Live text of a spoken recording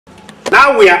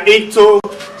Now we are into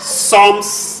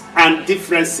sums and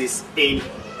differences in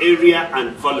area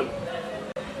and volume.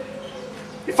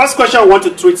 The first question I want to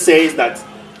treat says that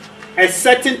a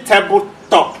certain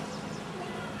tabletop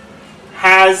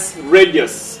has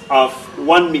radius of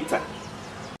 1 meter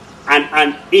and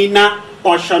an inner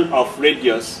portion of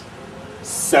radius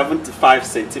 75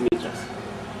 centimeters.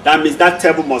 That means that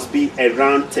table must be a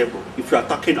round table if you are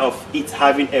talking of it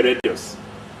having a radius.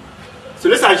 So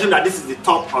let's assume that this is the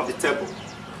top of the table.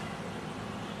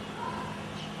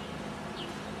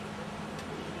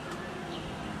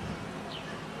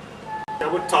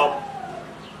 Tabletop,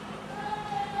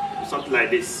 something like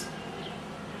this.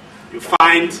 You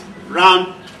find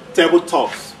round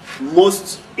tabletops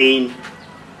most in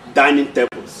dining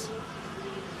tables.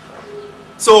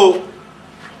 So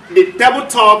the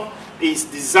tabletop is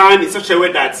designed in such a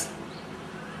way that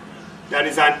there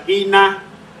is an inner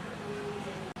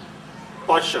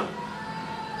portion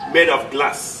made of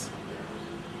glass,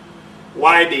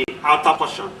 while the outer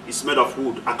portion is made of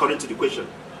wood, according to the question.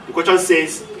 The question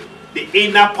says the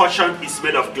inner portion is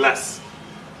made of glass,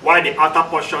 while the outer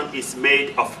portion is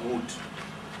made of wood.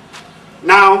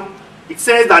 Now, it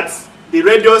says that the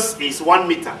radius is 1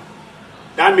 meter.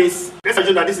 That means, let's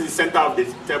assume that this is the center of the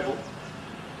table.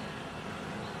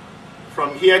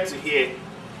 From here to here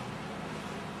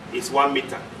is 1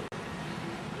 meter.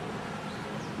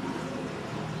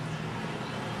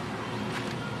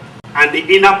 And the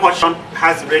inner portion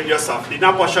has radius of, the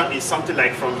inner portion is something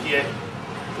like from here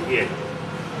to here.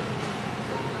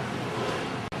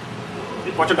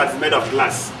 The portion that is made of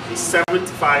glass is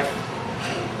 75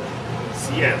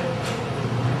 cm.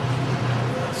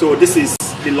 So this is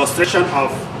the illustration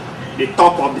of the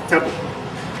top of the table.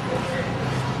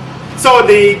 So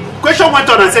the question went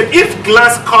on and said, if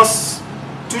glass costs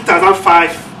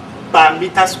 2005 per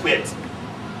meter squared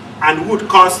and wood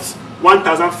costs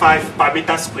 1005 per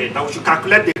meter squared, now we should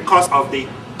calculate the cost of the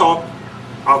top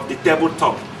of the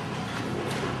tabletop.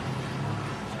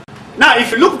 Now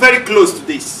if you look very close to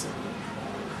this,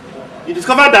 you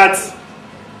discover that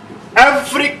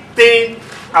everything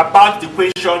about the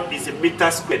question is a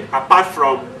meter squared apart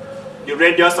from the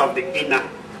radius of the inner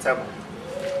table.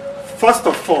 First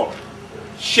of all,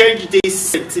 change this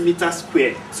centimeter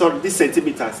squared, so these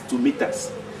centimeters to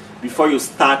meters before you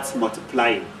start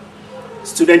multiplying.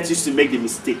 Students used to make the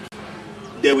mistake.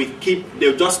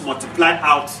 They'll just multiply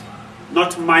out,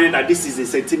 not minding that this is in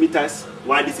centimeters,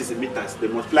 while this is in meters. They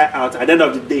multiply out. At the end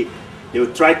of the day, they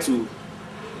will try to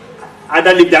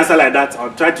either leave the answer like that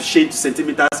or try to change to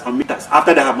centimeters or meters.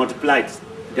 After they have multiplied,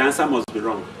 the answer must be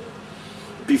wrong.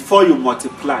 Before you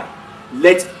multiply,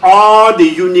 let all the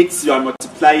units you are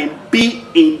multiplying be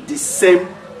in the same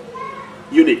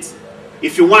unit.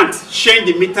 If you want, change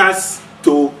the meters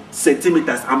to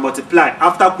centimeters and multiply,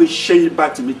 after which change it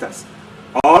back to meters.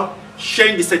 Or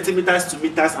change the centimeters to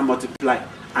meters and multiply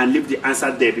and leave the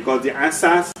answer there, because the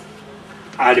answers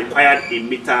are required in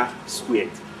meter squared.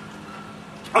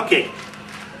 Okay.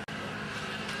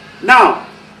 Now,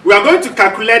 we are going to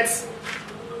calculate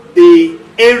the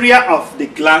area of the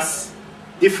glass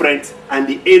different and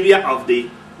the area of the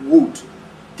wood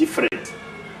different,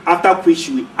 after which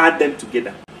we add them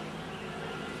together.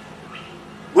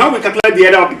 When we calculate the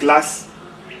area of the glass,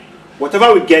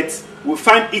 whatever we get, we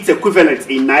find its equivalent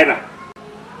in naira.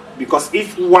 Because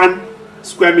if 1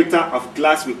 square meter of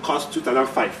glass will cost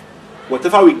 2005,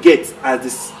 whatever we get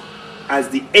as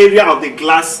the area of the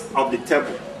glass of the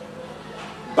table,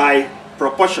 by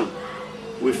proportion,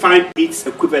 we find its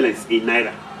equivalence in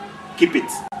naira. Keep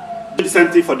it. Do the same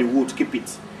thing for the wood, keep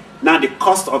it. Now the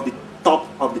cost of the top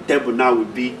of the table now will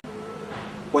be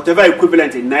whatever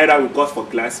equivalent in naira we got for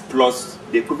glass plus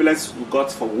the equivalence we got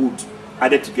for wood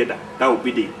added together. That will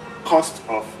be the cost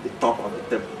of the top of the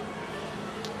table.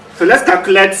 So let's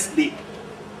calculate the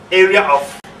area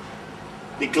of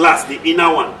the glass, the inner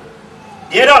one.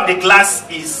 The area of the glass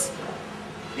is,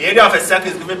 the area of a circle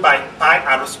is given by pi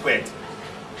r squared.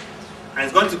 And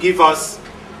it's going to give us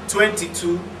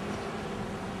 22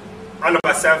 all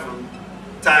over 7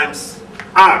 times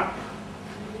r,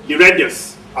 the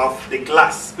radius of the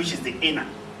glass, which is the inner.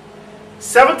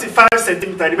 75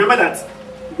 centimeters. Remember that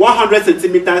 100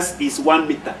 centimeters is 1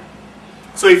 meter.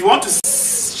 So if you want to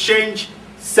change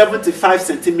 75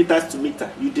 centimeters to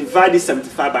meter, you divide this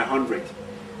 75 by 100.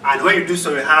 And when you do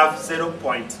so, you have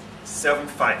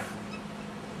 0.75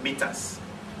 meters.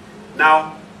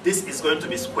 Now, this is going to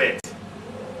be squared.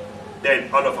 Then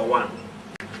all over 1.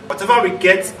 Whatever we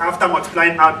get after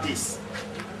multiplying out this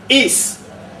is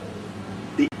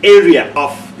the area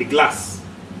of the glass,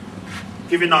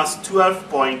 giving us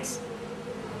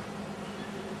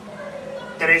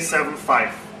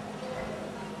 12.375.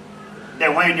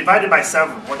 Then when you divide it by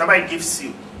 7, whatever it gives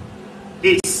you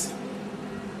is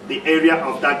the area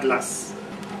of that glass.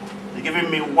 They're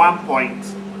giving me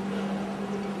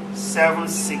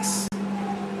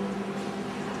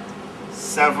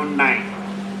 1.7679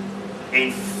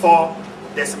 in 4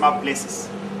 decimal places.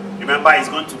 Remember, it's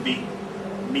going to be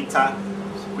meter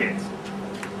squared.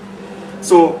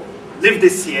 So leave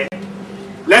this here.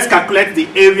 Let's calculate the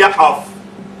area of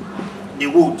the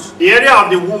wood. The area of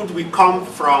the wood will come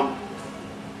from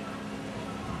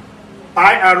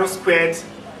pi arrow squared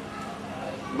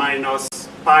minus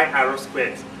pi arrow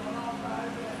squared.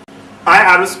 Pi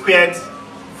arrow squared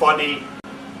for the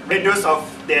radius of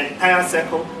the entire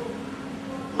circle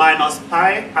minus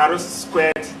pi arrow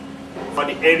squared for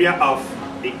the area of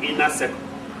the inner circle.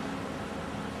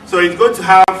 So it's going to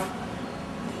have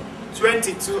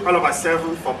 22 all over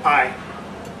 7 for pi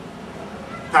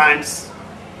times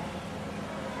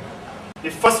the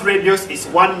first radius is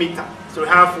 1 meter. So we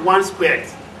have 1 squared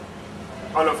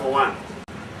all over 1.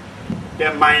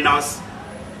 Then minus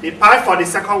the pi for the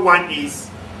second one is,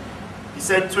 you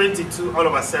said 22 all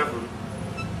over 7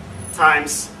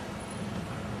 times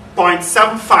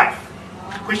 0.75,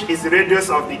 which is the radius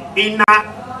of the inner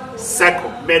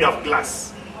circle made of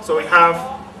glass. So we have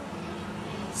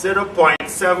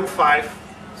 0.75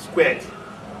 squared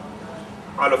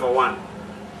all over 1.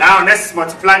 Now let's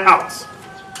multiply out,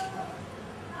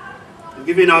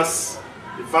 giving us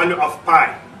the value of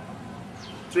pi,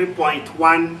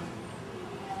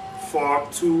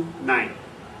 3.1429.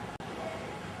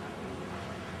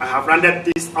 I have rounded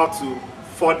this out to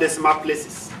 4 decimal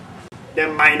places.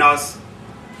 Then minus,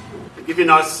 giving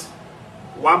us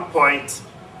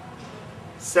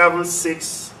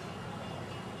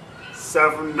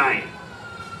 1.7679,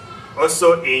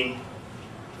 also in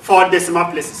 4 decimal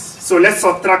places. So let's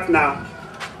subtract now,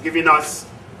 giving us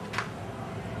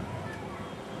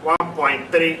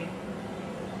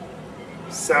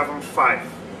 1.375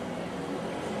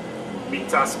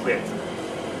 meters squared.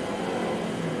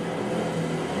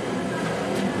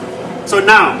 So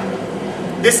now,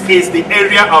 this is the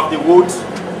area of the wood,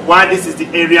 while this is the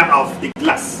area of the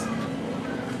glass.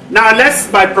 Now let's,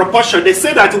 by proportion, they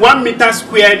say that 1 meter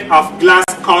squared of glass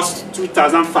costs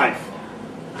 2005.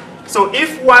 So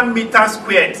if 1 meter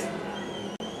squared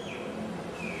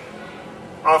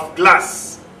of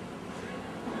glass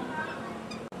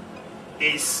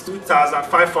is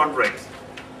 2,500,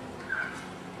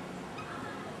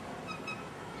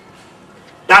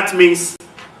 that means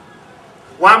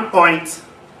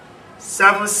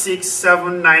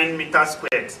 1.7679 meters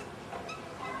squared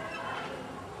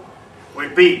will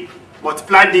be,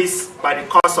 multiply this by the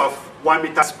cost of 1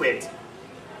 meter squared,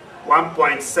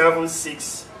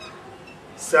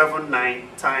 1.7679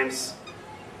 times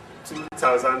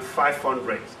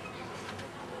 2,500.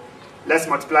 Let's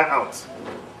multiply out.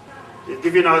 It's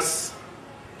giving us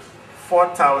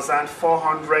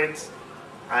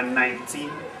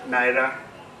 4,419 naira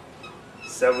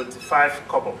 75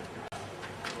 kobo.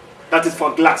 That is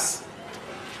for glass.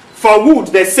 For wood,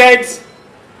 they said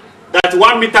that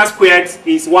 1 meter squared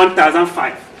is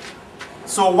 1,005.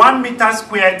 So 1 meter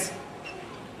squared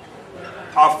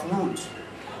of wood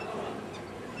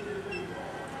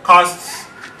costs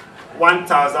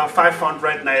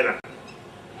 1,500 naira.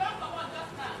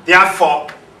 Therefore,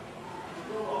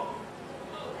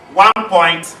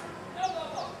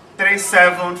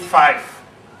 1.375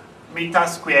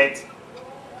 meters squared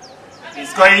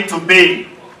is going to be,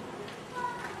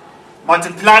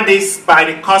 multiply this by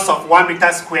the cost of 1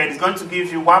 meter squared, is going to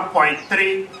give you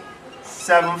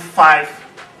 1.375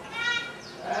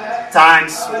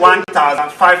 times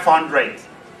 1,500.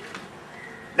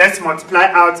 Let's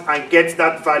multiply out and get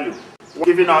that value,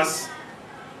 giving us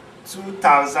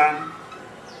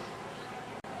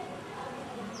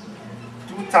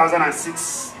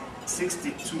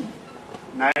 2,062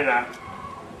 naira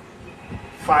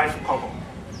 5 kobo.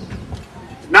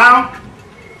 Now,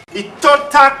 the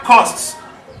total cost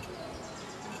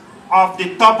of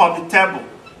the top of the table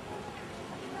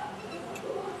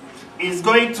is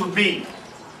going to be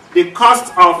the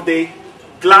cost of the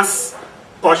glass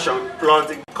portion plus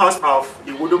the cost of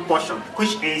the wooden portion,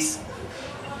 which is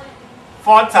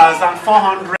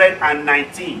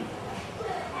 4,419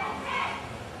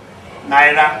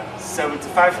 naira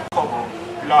 75 kobo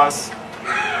plus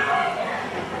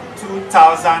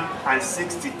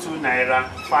 2,062 naira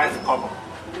 5 kobo.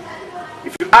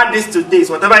 If you add this to this,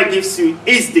 whatever it gives you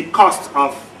is the cost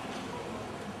of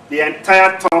the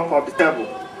entire top of the table.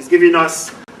 It's giving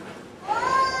us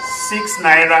 6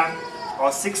 naira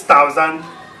or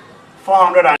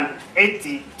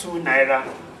 6,482 naira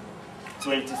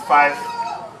 25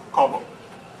 kobo.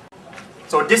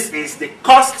 So this is the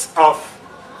cost of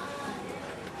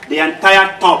the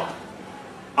entire top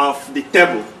of the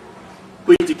table,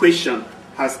 which the question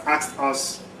has asked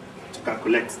us to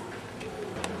calculate.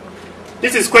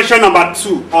 This is question number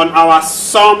 2 on our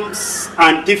sums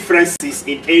and differences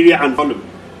in area and volume.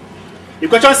 The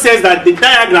question says that the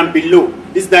diagram below,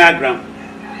 this diagram,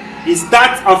 is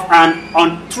that of an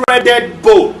unthreaded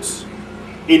boat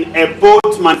in a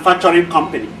boat manufacturing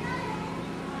company.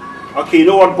 Okay, you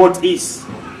know what boat is?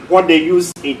 What they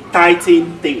use in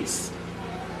tightening things.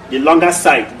 The longer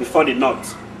side before the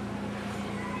knot.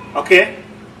 Okay?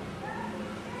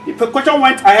 The question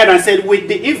went ahead and said, with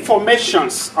the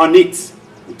informations on it,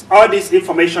 with all this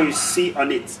information you see on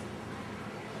it,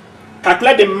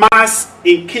 calculate the mass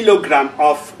in kilogram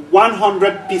of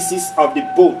 100 pieces of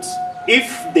the boat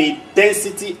if the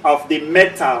density of the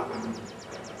metal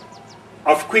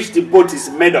of which the boat is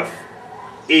made of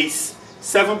is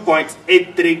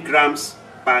 7.83 grams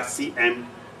per cm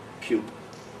cube.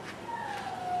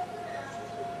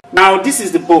 Now this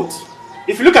is the boat.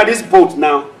 If you look at this boat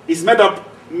now, it's made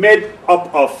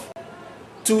up of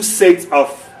 2 sets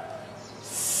of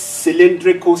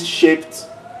cylindrical shaped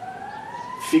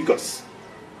figures.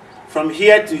 From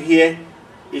here to here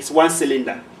is 1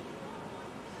 cylinder,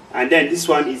 and then this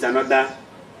one is another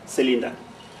cylinder.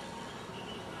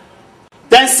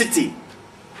 Density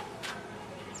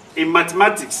in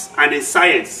mathematics and in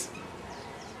science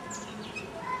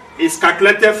is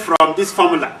calculated from this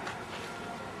formula: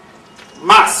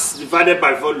 mass divided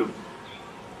by volume.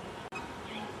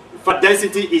 For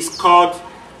density is called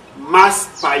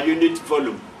mass per unit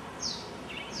volume.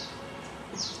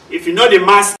 If you know the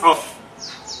mass of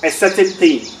a certain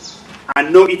thing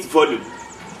and know its volume,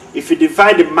 if you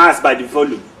divide the mass by the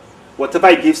volume, whatever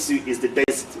it gives you is the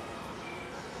density.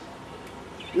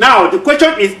 Now the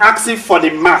question is asking for the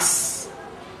mass.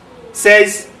 It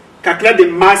says calculate the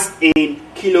mass in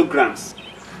kilograms.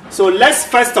 So let's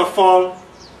first of all,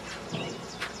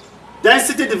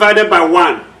 density divided by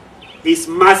 1 is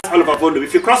mass all over volume.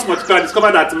 If you cross multiply,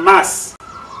 discover that mass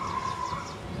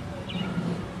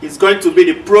is going to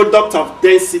be the product of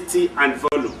density and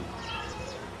volume.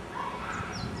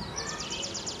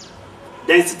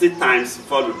 Density times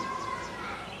volume.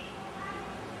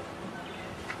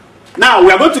 Now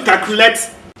we are going to calculate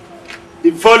the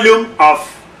volume of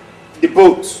the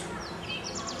boat,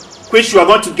 which we are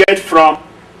going to get from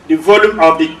the volume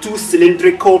of the 2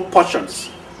 cylindrical portions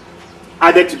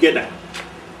added together.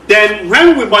 Then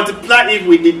when we multiply it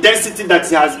with the density that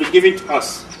has been given to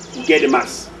us, we get the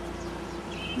mass.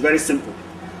 Very simple.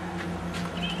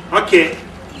 Okay,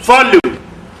 volume.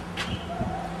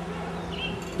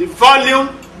 The volume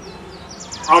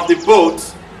of the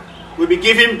boat will be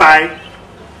given by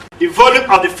the volume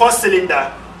of the first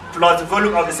cylinder plus the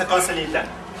volume of the second cylinder.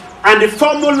 And the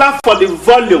formula for the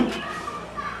volume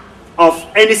of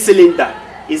any cylinder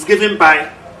is given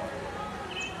by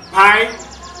pi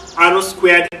r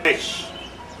squared h.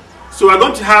 So we're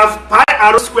going to have pi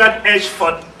r squared h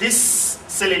for this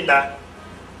cylinder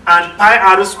and pi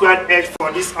r squared h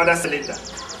for this other cylinder.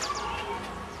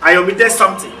 I omitted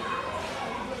something.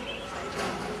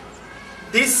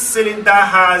 This cylinder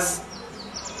has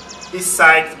this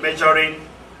side measuring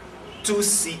 2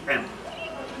 cm.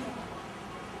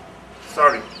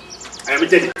 Sorry, I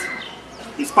omitted it.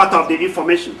 It's part of the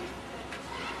information.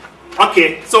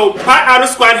 Okay, so pi r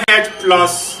squared h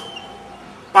plus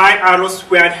pi r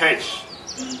squared h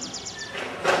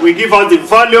will give us the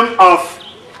volume of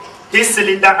this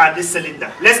cylinder and this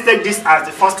cylinder. Let's take this as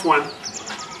the first one.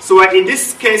 So in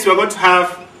this case, we're going to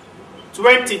have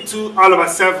 22 all over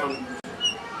 7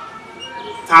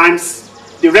 times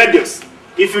the radius.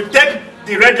 If you take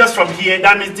the radius from here,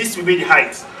 that means this will be the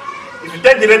height. If you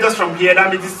take the radius from here,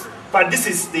 that means this, but this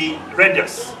is the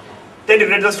radius. Take the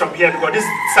radius from here because this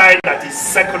side that is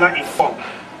circular in form.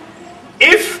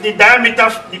 If the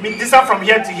diameter, the distance from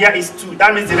here to here is 2,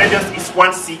 that means the radius is 1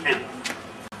 cm.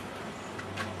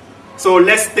 So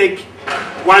let's take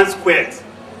 1 squared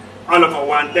all over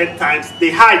 1, then times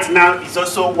the height now is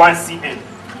also 1 cm.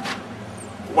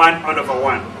 1 all over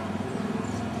 1.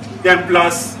 Then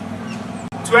plus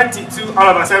 22 all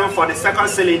over 7 for the second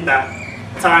cylinder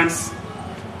times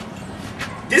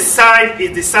this side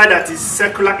is the side that is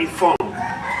circular in form.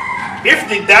 If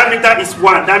the diameter is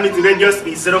 1, that means the radius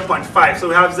is 0.5. So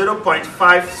we have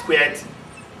 0.5 squared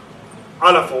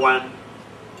all over 1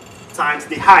 times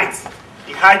the height.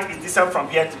 The height is distance from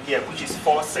here to here, which is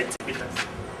 4 centimeters.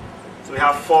 So we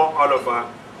have 4 all over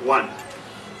 1.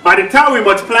 By the time we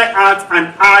multiply out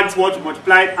and add what we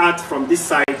multiplied out from this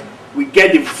side, we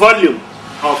get the volume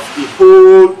of the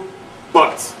whole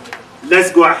boat.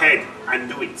 Let's go ahead and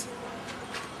do it.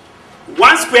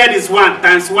 1 squared is 1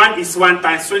 times 1 is 1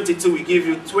 times 22 will give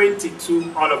you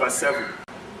 22 all over 7.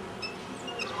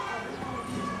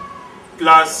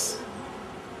 Plus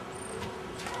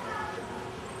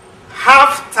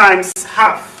half times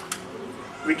half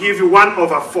will give you 1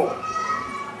 over 4.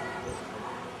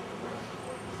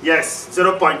 Yes,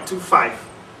 0.25.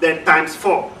 Then times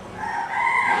 4.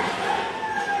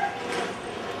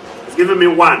 It's giving me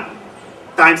 1.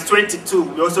 Times 22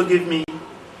 will also give me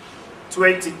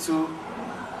 22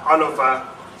 all over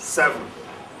 7.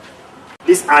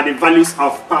 These are the values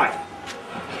of pi.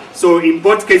 So in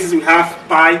both cases we have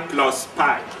pi plus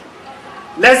pi.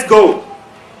 Let's go.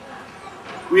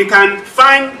 We can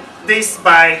find this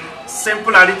by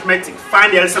simple arithmetic.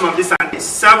 Find the LCM of this and this.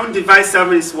 7 divided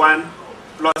 7 is 1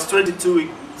 plus 22,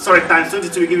 times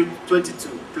 22 will give you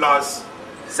 22 plus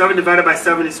 7 divided by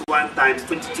 7 is 1 times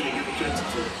 22 will give you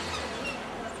 22.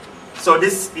 So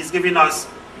this is giving us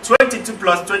 22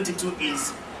 plus 22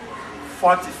 is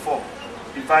 44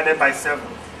 divided by 7.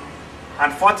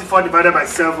 And 44 divided by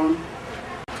 7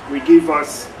 will give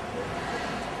us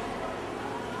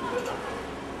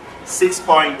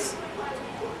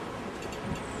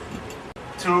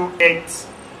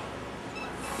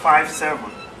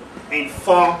 6.2857 in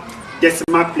 4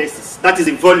 decimal places. That is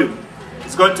in volume.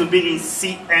 It's going to be in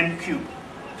cm cube.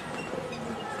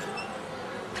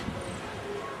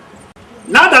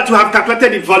 Now that you have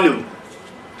calculated the volume,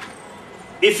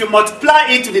 if you multiply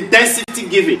it to the density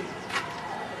given,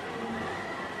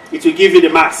 it will give you the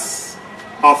mass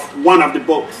of one of the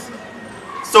bolts.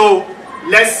 So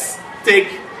let's take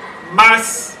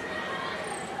mass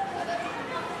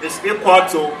is equal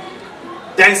to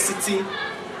density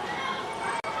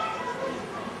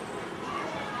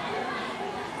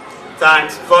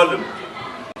times volume.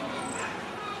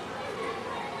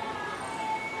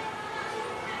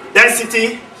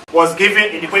 Density was given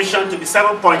in the equation to be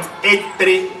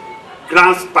 7.83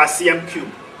 grams per cm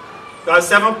cube. That's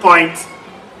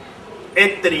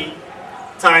 7.83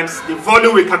 times the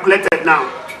volume we calculated now,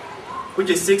 which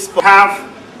is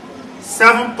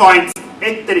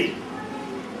 7.83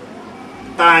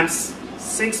 times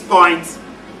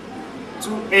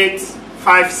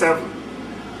 6.2857.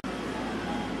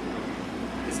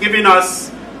 It's giving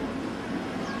us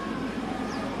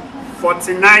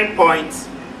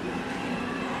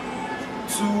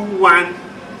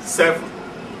 49.217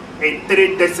 in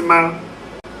 3 decimal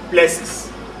places.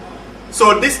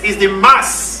 So this is the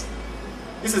mass.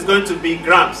 This is going to be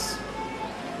grams.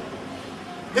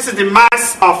 This is the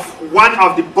mass of one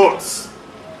of the bolts.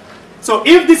 So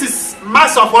if this is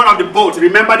mass of one of the bolts,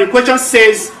 remember the question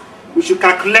says we should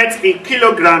calculate in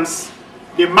kilograms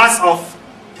the mass of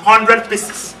 100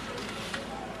 pieces.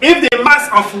 If the mass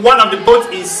of one of the bolts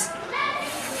is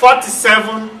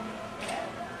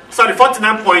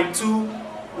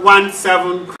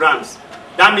 49.217 grams,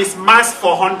 that means mass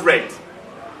for 100.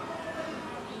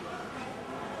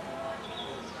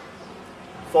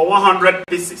 For 100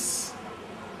 pieces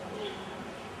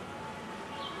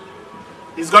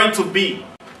is going to be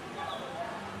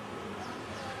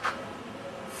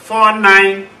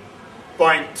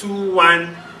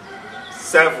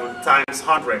 49.217 times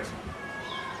 100.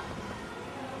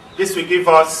 This will give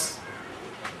us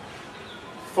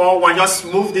 41. Just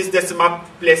move these decimal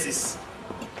places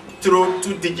through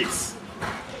 2 digits.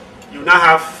 You now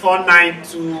have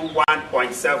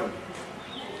 4921.7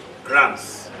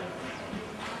 grams.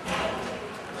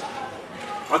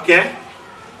 Okay,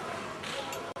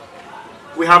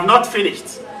 we have not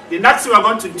finished. The next thing we are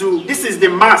going to do, this is the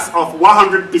mass of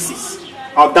 100 pieces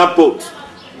of that bolt,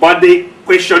 but the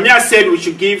questionnaire said we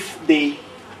should give the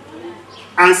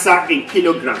answer in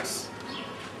kilograms.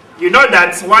 You know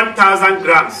that 1,000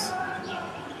 grams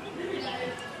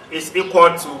is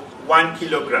equal to 1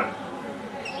 kilogram.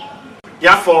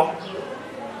 Therefore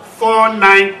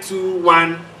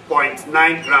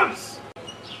 4921.9 grams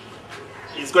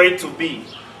is going to be,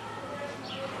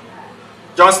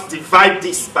 just divide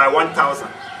this by 1,000.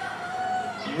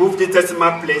 Move the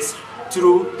decimal place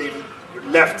through the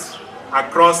left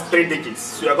across 3 digits.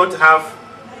 So you are going to have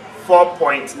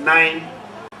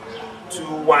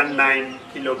 4.9219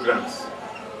 kilograms.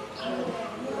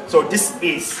 So this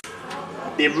is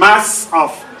the mass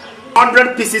of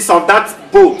 100 pieces of that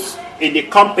bolt in the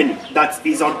company that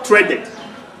is untreaded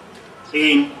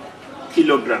in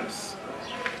kilograms.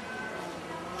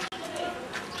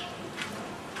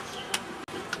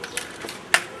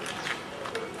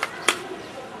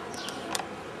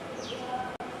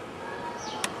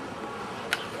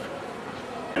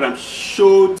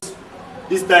 Showed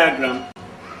this diagram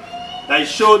that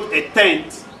showed a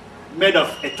tent made of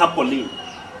a tarpaulin.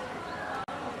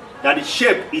 that the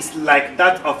shape is like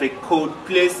that of a cone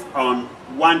placed on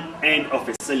one end of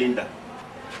a cylinder.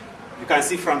 You can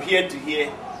see from here to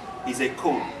here is a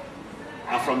cone,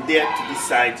 and from there to this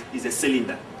side is a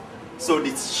cylinder. So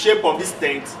the shape of this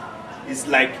tent is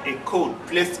like a cone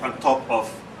placed on top of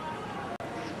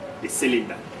the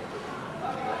cylinder.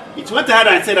 It went ahead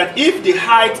and said that if the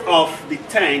height of the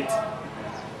tent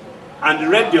and the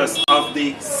radius of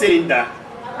the cylinder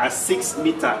are 6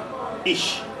 meters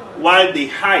each, while the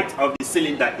height of the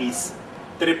cylinder is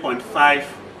 3.5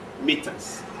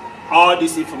 meters. All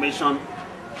this information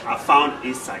are found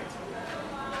inside.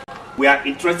 We are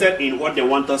interested in what they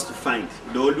want us to find.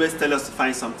 They always tell us to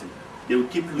find something. They will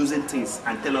keep losing things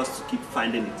and tell us to keep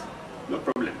finding it. No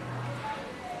problem.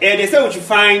 And they say we should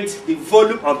find the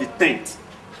volume of the tent,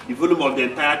 the volume of the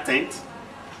entire tent.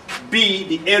 B,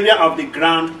 the area of the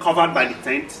ground covered by the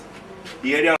tent,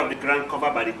 the area of the ground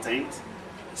covered by the tent.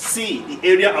 C, the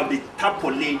area of the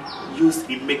tarpaulin used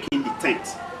in making the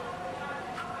tent.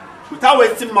 Without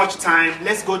wasting much time,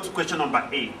 let's go to question number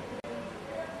A.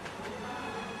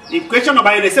 In question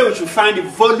number A, they say we should find the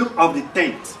volume of the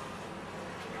tent.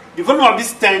 The volume of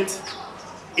this tent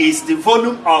is the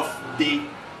volume of the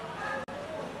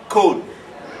cone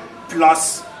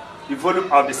plus the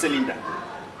volume of the cylinder.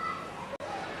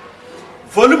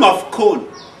 Volume of cone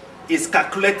is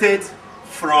calculated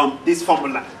from this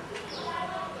formula.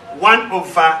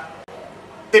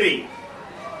 1/3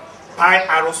 pi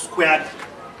r squared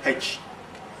h.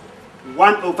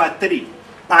 1/3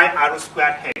 pi r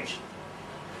squared h.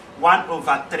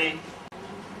 1/3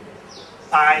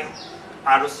 pi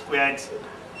r squared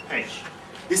h.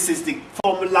 This is the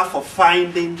formula for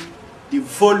finding the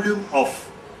volume of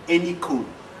any cone.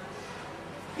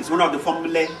 It's one of the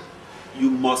formulae you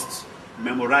must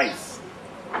memorize.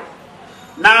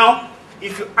 Now,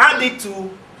 if you add it to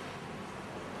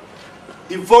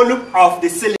the volume of the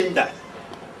cylinder,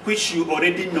 which you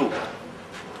already know,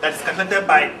 that is calculated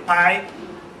by pi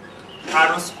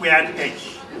r squared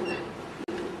h.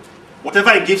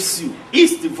 Whatever it gives you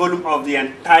is the volume of the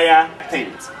entire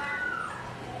tent.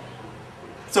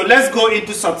 So let's go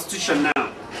into substitution now.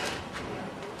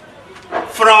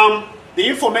 From the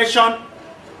information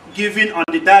given on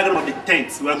the diagram of the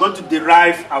tent, we are going to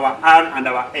derive our r and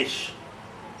our h.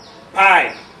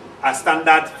 Pi are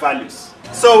standard values.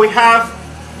 So we have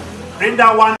render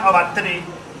 1/3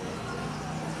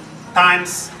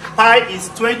 times pi is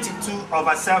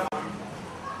 22/7.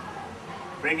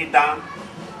 Bring it down.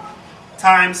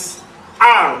 Times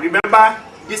r. Remember,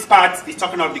 this part is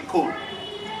talking of the cone.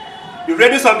 The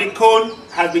radius of the cone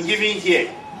has been given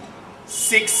here,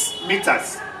 6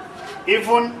 meters.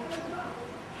 Even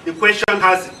the question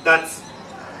has that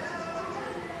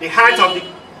the height of the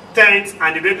tent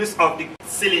and the radius of the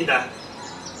cylinder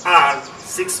are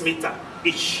 6 meters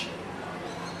each.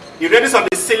 The radius of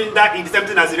the cylinder is the same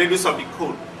thing as the radius of the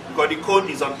cone, because the cone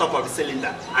is on top of the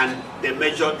cylinder and they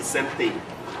measure the same thing.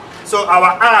 So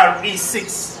our r is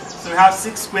 6. So we have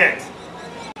 6 squared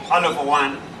all over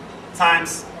 1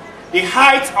 times the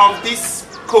height of this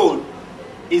cone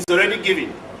is already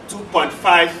given,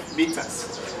 2.5 meters.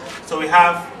 So we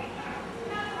have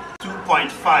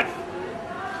 2.5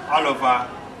 all over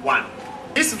 1.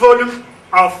 This volume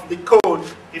of the cone,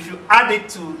 if you add it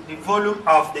to the volume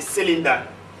of the cylinder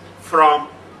from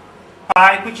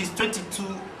pi, which is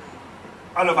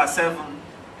 22/7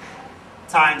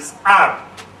 times r,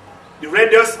 the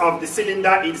radius of the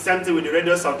cylinder is the same thing with the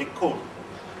radius of the cone,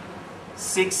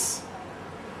 6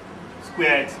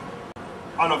 squared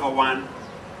all over 1,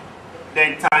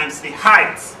 then times the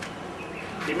height.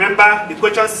 Remember, the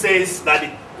question says that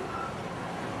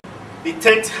the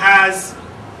tent has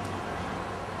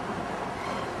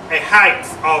a height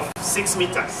of 6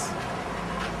 meters.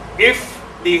 If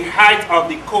the height of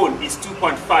the cone is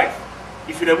 2.5,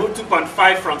 if you remove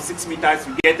 2.5 from 6 meters,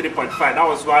 you get 3.5. That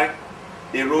was why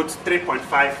they wrote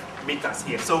 3.5 meters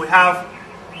here. So we have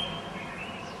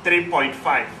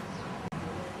 3.5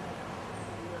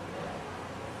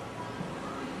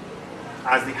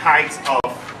 as the height of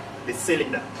the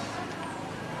cylinder.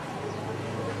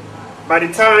 By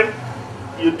the time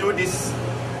you do this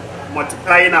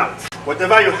multiplying out,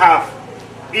 whatever you have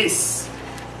is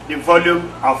the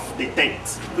volume of the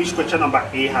tent, which question number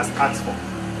A has asked for.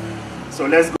 So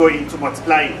let's go into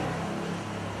multiplying.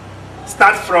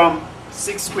 Start from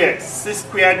 6 squared. 6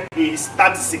 squared is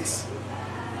 36.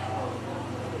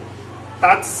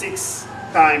 36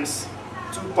 times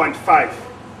 2.5.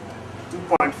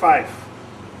 2.5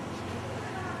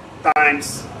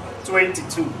 times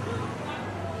 22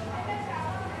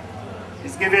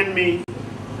 is giving me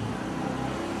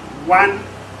 1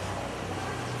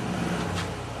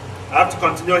 I have to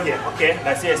continue here. Okay,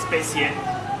 let's see a space here.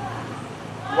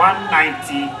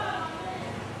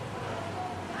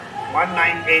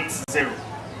 1980.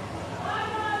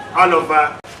 All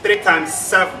over 3 times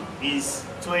 7 is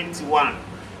 21.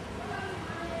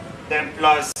 Then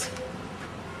plus,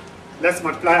 let's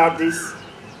multiply out this.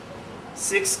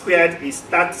 6 squared is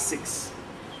 36.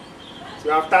 So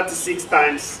we have 36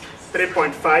 times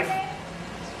 3.5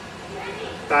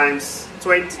 times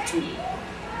 22.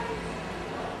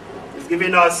 It's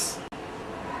giving us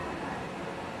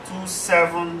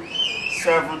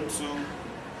 2772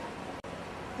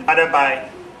 divided by,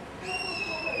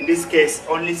 in this case,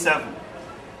 only 7.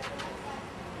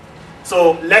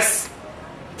 So let's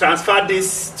transfer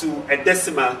this to a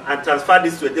decimal and transfer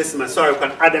this to a decimal so we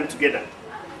can add them together.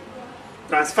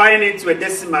 Transferring it to a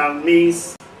decimal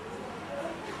means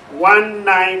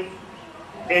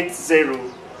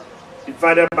 1980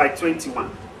 divided by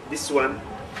 21. This one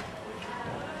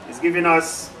is giving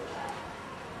us,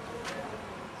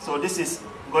 so this is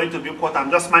going to be what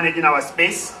I'm just managing our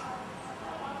space.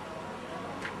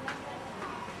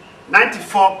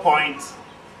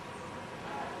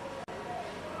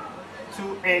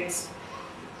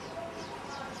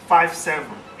 94.2857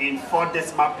 in 4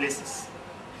 decimal places.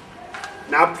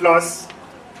 Now plus,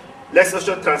 let's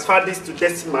also transfer this to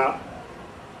decimal.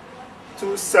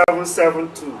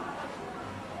 2772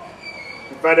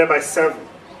 divided by 7,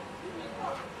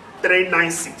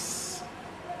 396.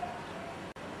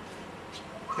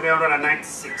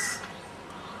 396.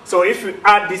 So if we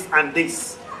add this and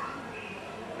this,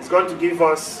 it's going to give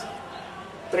us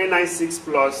 396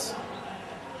 plus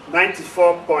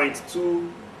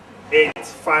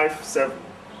 94.2857.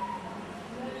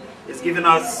 It's giving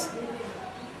us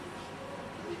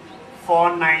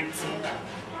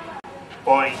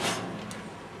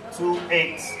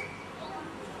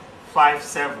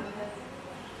 490.2857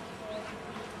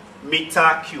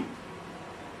 meter cube.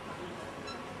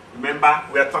 Remember,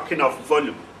 we are talking of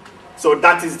volume. So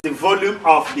that is the volume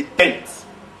of the tent,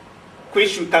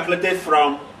 which we calculated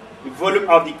from the volume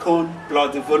of the cone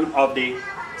plus the volume of the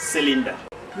cylinder.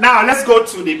 Now let's go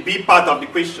to the B part of the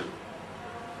question.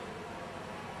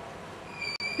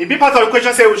 The B part of the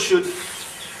question says we should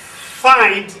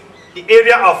find the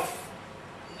area of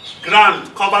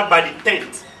ground covered by the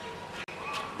tent.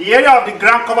 The area of the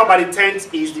ground covered by the tent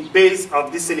is the base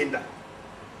of this cylinder.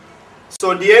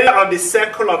 So the area of the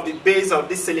circle of the base of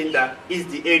this cylinder is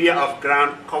the area of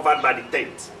ground covered by the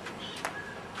tent.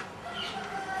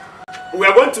 We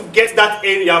are going to get that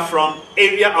area from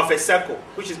area of a circle,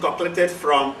 which is calculated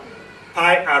from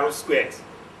pi r squared.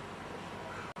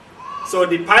 So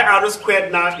the pi r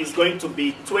squared now is going to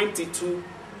be 22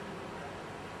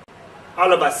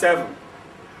 all over 7,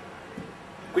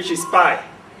 which is pi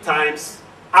times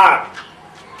r.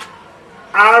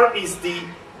 R is the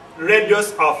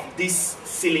radius of this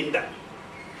cylinder,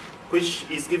 which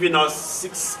is giving us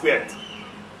 6 squared.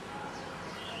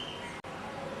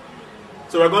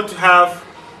 So we're going to have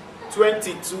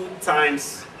 22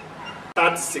 times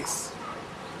 36.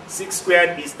 6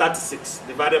 squared is 36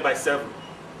 divided by 7.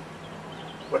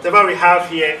 Whatever we have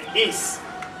here is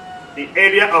the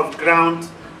area of ground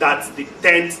that the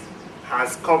tent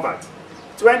has covered.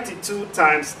 22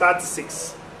 times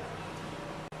 36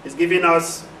 is giving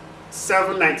us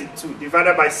 792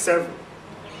 divided by 7.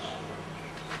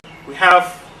 We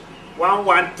have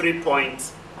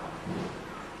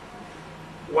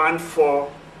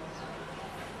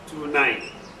 113.1429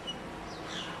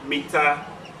 meter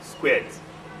squared.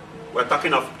 We're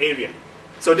talking of area.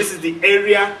 So this is the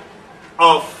area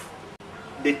of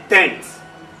the tent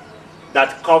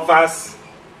that covers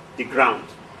the ground.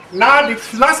 Now the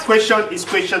last question is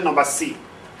question number C.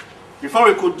 Before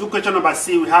we could do question number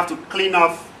C, we have to clean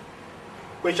off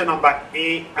question number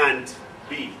A and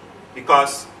B,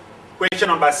 because question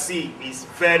number C is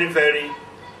very, very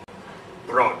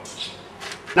broad.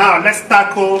 Now let's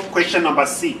tackle question number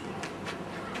C,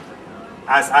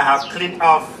 as I have cleaned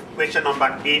off question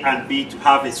number A and B to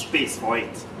have a space for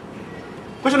it.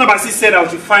 Question number C said I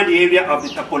should find the area of the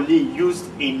tarpaulin used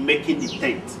in making the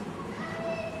tent.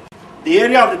 The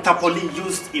area of the tarpaulin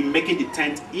used in making the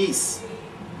tent is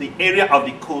the area of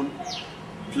the cone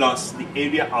plus the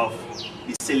area of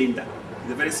the cylinder.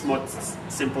 It's a very small,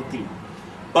 simple thing.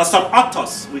 But some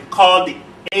authors will call the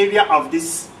area of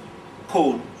this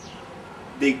cone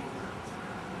the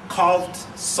curved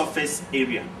surface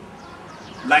area.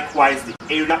 Likewise, the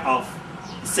area of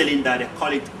the cylinder, they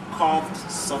call it curved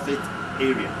surface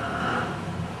area.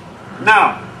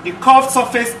 Now, the curved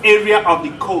surface area of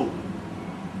the cone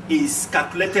is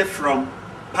calculated from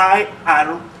pi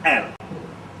r L.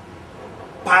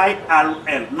 Pi r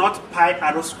L, not pi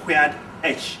r squared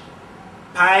h.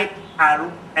 pi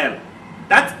r L.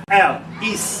 That L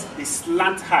is the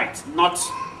slant height, not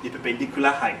the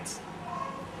perpendicular height.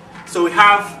 So we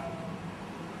have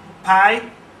pi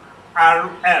r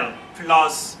L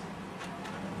plus,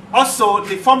 also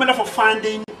the formula for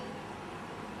finding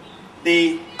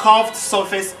the curved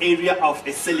surface area of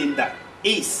a cylinder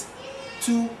is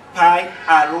 2 pi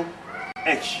r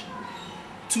h.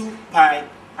 2 pi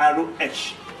r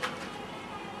h.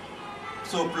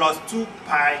 So plus 2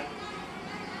 pi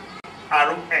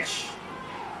r h.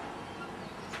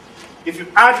 If you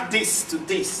add this to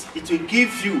this, it will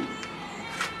give you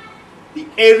the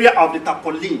area of the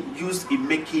tarpaulin used in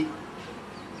making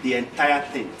the entire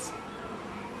thing.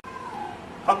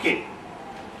 Okay.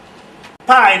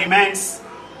 Pi remains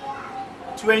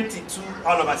 22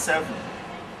 all over 7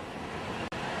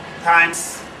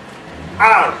 times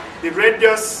r, the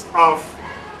radius of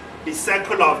the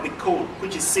circle of the cone,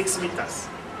 which is 6 meters.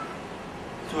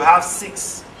 So we have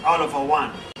 6 all over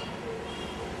 1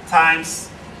 times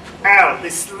L, the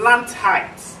slant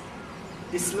height.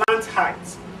 The slant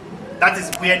height. That is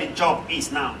where the job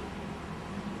is now.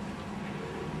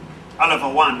 All over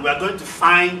 1. We are going to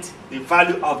find the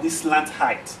value of this slant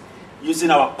height using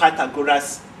our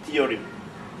Pythagoras theorem.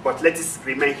 But let it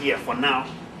remain here for now.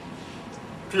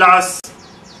 Plus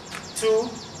 2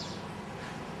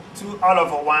 all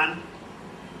over 1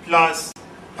 plus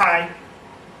pi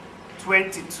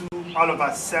 22 all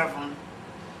over 7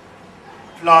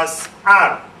 plus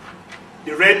r,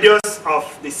 the radius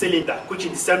of the cylinder, which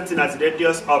is the same thing as the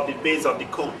radius of the base of the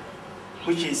cone,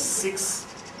 which is 6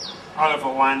 all over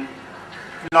 1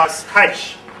 plus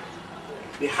h,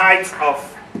 the height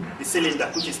of the cylinder,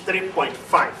 which is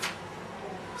 3.5.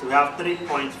 So we have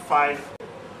 3.5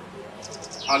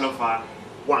 all over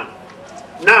 1.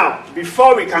 Now,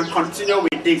 before we can continue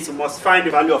with this, we must find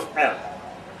the value of L.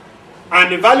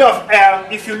 And the value of L,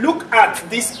 if you look at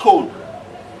this cone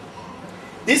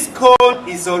is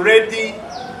already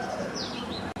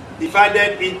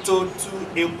divided into 2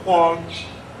 equal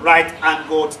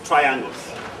right-angled triangles.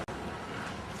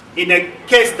 In a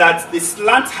case that the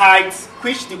slant height,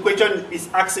 which the equation is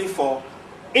asking for,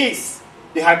 is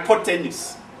the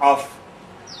hypotenuse of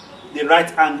the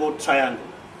right-angled triangle.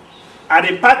 And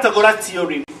in Pythagoras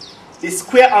theorem, the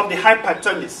square of the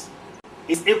hypotenuse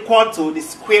is equal to the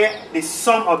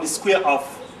sum of the square of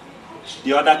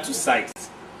the other 2 sides.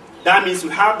 That means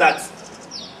we have that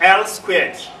L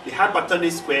squared, the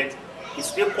hypotenuse squared,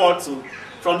 is equal to,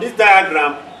 from this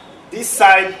diagram, this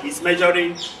side is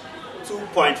measuring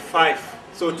 2.5.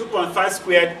 So 2.5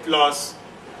 squared plus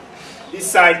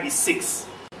this side is 6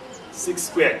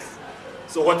 squared.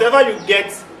 So whatever you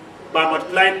get by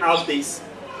multiplying out this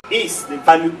is the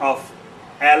value of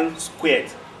L squared.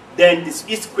 Then this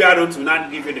each square root will not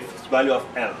give you the value of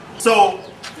L. So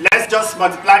let's just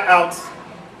multiply out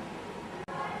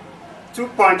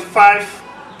 2.5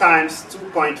 times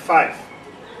 2.5.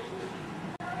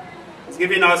 It's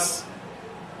giving us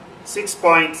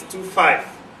 6.25.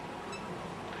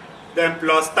 Then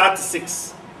plus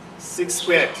 36. 6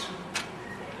 squared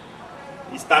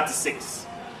is 36.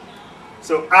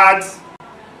 So add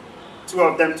 2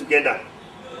 of them together.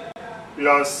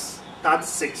 Plus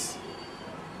 36.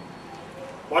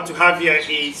 What you have here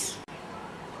is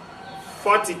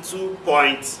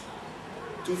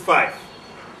 42.25.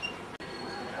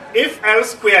 If L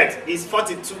squared is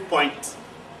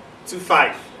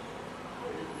 42.25,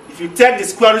 if you take the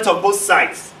square root of both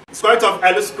sides, the square root of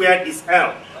L squared is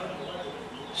L.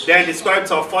 Then the square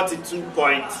root of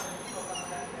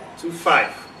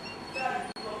 42.25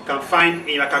 you can find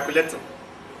in your calculator.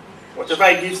 Whatever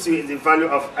it gives you is the value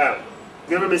of L.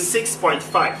 Give me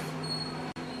 6.5.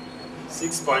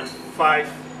 6.5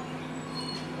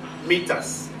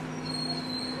 meters.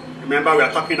 Remember, we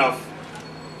are talking of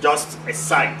just a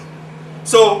side.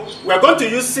 So we are going to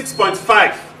use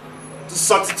 6.5 to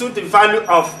substitute the value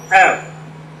of L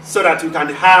so that we can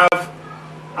have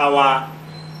our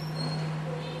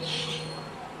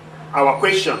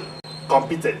question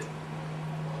completed.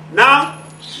 Now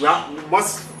we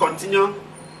must continue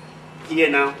here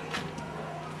now.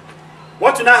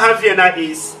 What we now have here now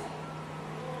is,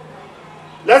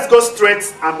 let's go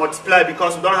straight and multiply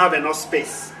because we don't have enough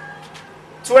space.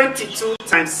 22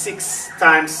 times 6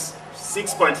 times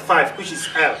 6.5, which is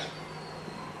L.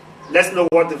 Let's know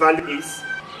what the value is.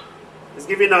 It's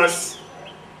giving us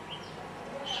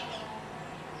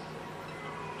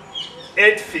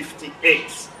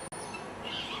 858.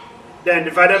 Then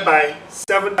divided by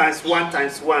 7 times 1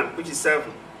 times 1, which is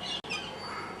 7.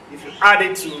 If you add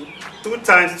it to 2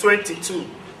 times 22,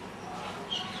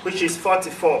 which is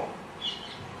 44.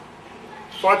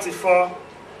 44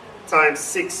 times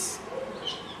 6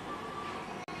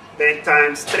 then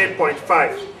times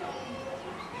 3.5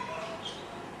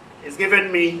 is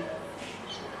giving me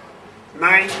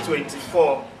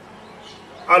 924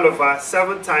 all over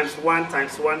 7 times 1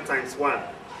 times 1 times 1,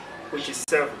 which is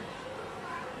 7.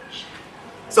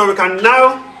 So we can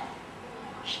now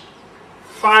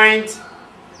find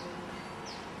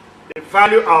the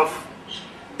value of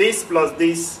this plus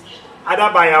this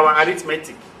either by our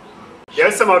arithmetic.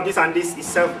 The sum of this and this is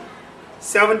 7.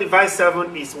 7 divided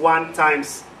 7 is 1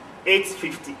 times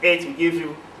 858 will give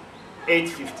you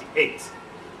 858.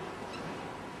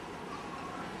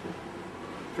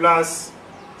 Plus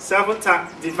 7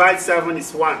 divided 7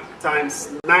 is 1 times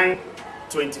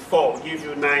 924 will give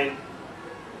you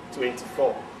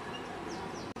 924.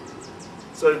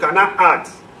 So you can now add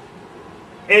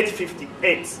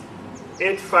 858,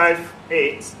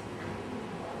 858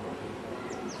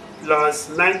 plus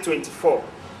 924,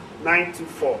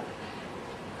 924.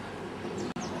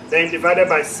 Then divided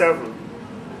by 7.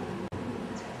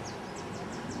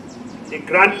 The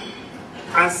grand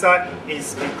answer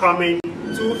is becoming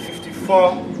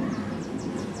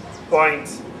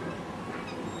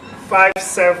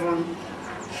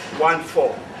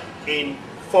 254.5714 in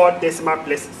 4 decimal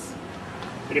places.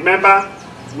 Remember,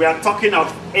 we are talking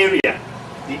of area,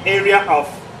 the area of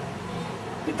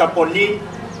the tarpaulin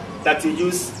that you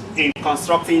use in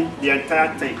constructing the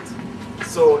entire tent.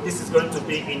 So this is going to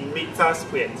be in meters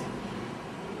squared.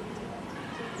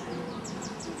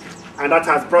 And that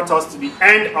has brought us to the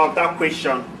end of that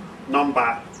question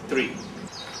number 3.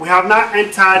 We have now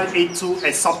entered into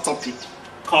a subtopic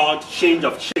called change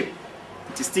of shape.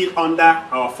 It is still under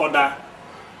our further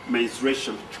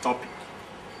mensuration topic.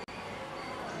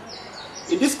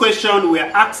 In this question, we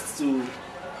are asked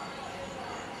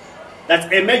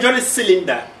that a measuring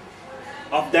cylinder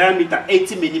of diameter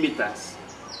 80 millimeters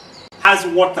has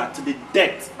water to the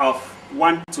depth of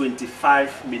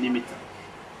 125 millimeters.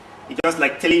 It's just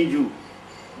like telling you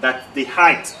that the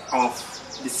height of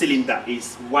the cylinder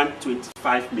is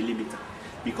 125 millimeters,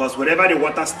 because wherever the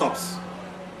water stops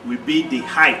will be the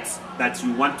height that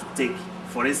you want to take.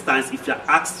 For instance, if you are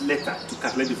asked later to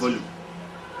calculate the volume,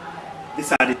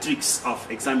 these are the tricks of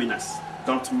examiners.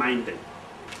 Don't mind them.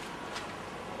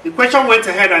 The question went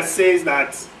ahead and says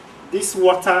that this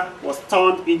water was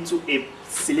turned into a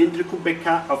cylindrical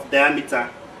beaker of diameter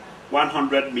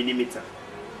 100 millimeters.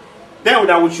 Then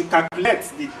that we should calculate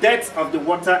the depth of the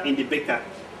water in the beaker.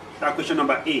 That's question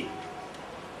number A.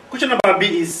 Question number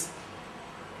B is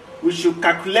we should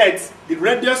calculate the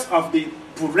radius of the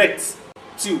burette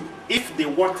tube if the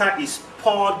water is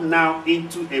poured now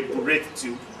into a burette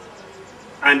tube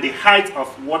and the height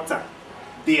of water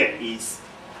there is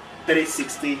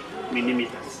 360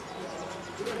 millimeters.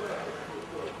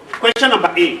 Question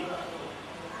number A.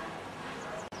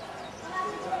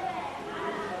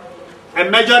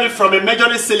 From a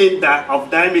measuring cylinder of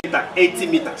diameter 80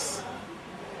 meters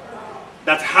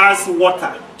that has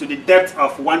water to the depth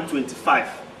of 125.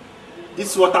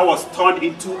 This water was turned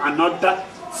into another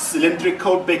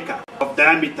cylindrical beaker of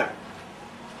diameter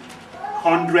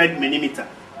 100 millimeters.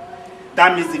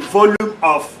 That means the volume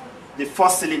of the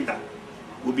first cylinder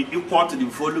will be equal to the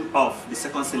volume of the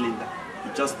second cylinder.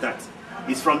 It's just that.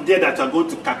 It's from there that you are going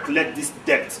to calculate this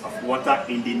depth of water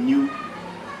in the new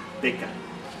beaker.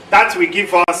 That will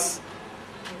give us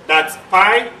that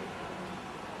pi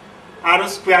r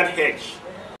squared h,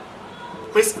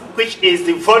 which is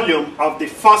the volume of the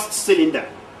first cylinder,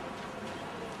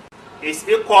 is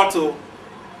equal to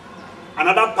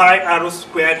another pi r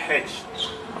squared h,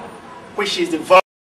 which is the volume